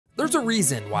There's a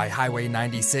reason why Highway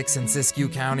 96 in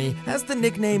Siskiyou County has the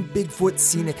nickname Bigfoot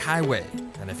Scenic Highway.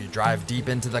 And if you drive deep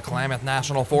into the Klamath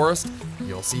National Forest,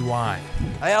 you'll see why.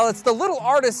 Well, it's the little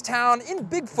artist town in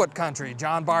Bigfoot country.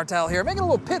 John Bartell here, making a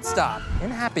little pit stop in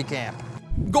Happy Camp.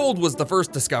 Gold was the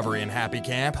first discovery in Happy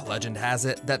Camp. Legend has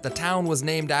it that the town was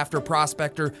named after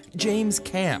prospector James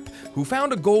Camp, who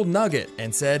found a gold nugget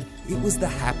and said it was the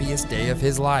happiest day of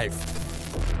his life.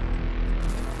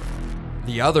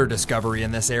 The other discovery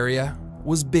in this area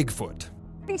was Bigfoot.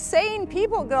 Sane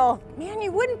people go, man,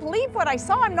 you wouldn't believe what I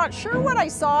saw. I'm not sure what I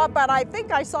saw, but I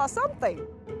think I saw something.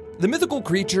 The mythical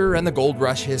creature and the gold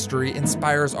rush history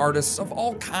inspires artists of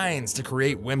all kinds to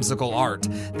create whimsical art.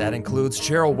 That includes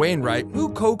Cheryl Wainwright, who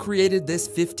co-created this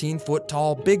 15-foot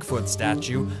tall Bigfoot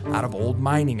statue out of old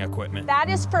mining equipment. That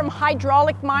is from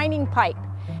hydraulic mining pipe,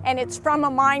 and it's from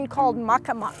a mine called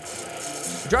Muckamuck.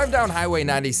 Drive down Highway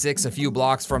 96 a few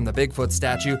blocks from the Bigfoot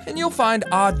statue, and you'll find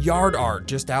odd yard art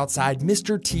just outside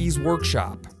Mr. T's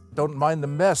workshop. Don't mind the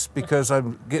mess because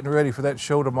I'm getting ready for that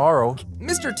show tomorrow.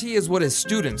 Mr. T is what his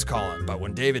students call him, but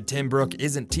when David Timbrook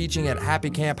isn't teaching at Happy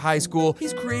Camp High School,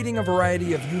 he's creating a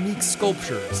variety of unique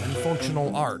sculptures and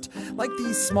functional art, like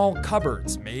these small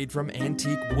cupboards made from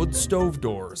antique wood stove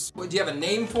doors. Do you have a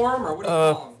name for them, or what do you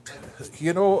call them?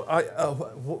 You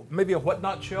know, maybe a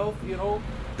whatnot shelf, you know?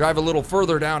 Drive a little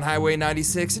further down Highway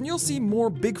 96 and you'll see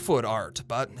more Bigfoot art,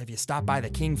 but if you stop by the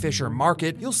Kingfisher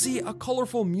Market, you'll see a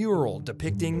colorful mural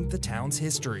depicting the town's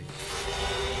history.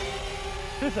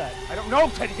 What is that? I don't know,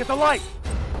 Teddy, get the light!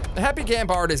 The Happy Camp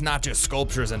art is not just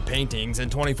sculptures and paintings. In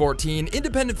 2014,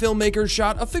 independent filmmakers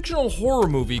shot a fictional horror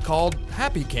movie called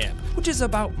Happy Camp, which is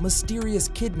about mysterious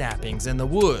kidnappings in the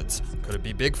woods. Could it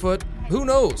be Bigfoot? Who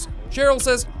knows? Cheryl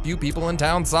says few people in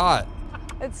town saw it.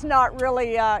 It's not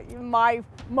really my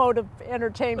mode of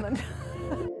entertainment.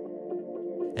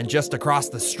 And just across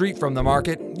the street from the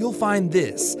market, you'll find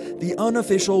this, the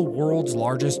unofficial world's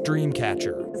largest dream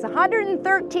catcher. It's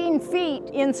 113 feet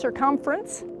in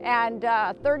circumference and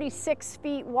 36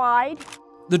 feet wide.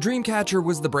 The Dreamcatcher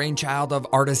was the brainchild of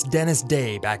artist Dennis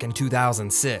Day back in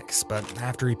 2006, but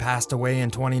after he passed away in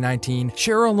 2019,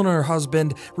 Cheryl and her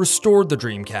husband restored the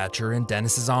Dreamcatcher in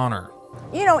Dennis's honor.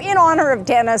 You know, in honor of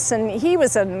Dennis, and he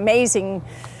was an amazing,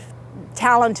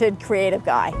 talented, creative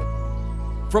guy.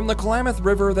 From the Klamath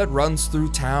River that runs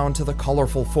through town to the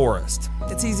colorful forest,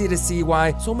 it's easy to see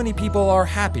why so many people are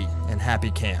happy in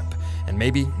Happy Camp. And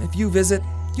maybe if you visit,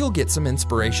 you'll get some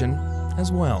inspiration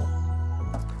as well.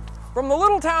 From the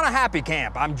little town of Happy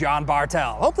Camp, I'm John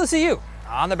Bartell. Hope to see you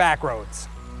on the Backroads.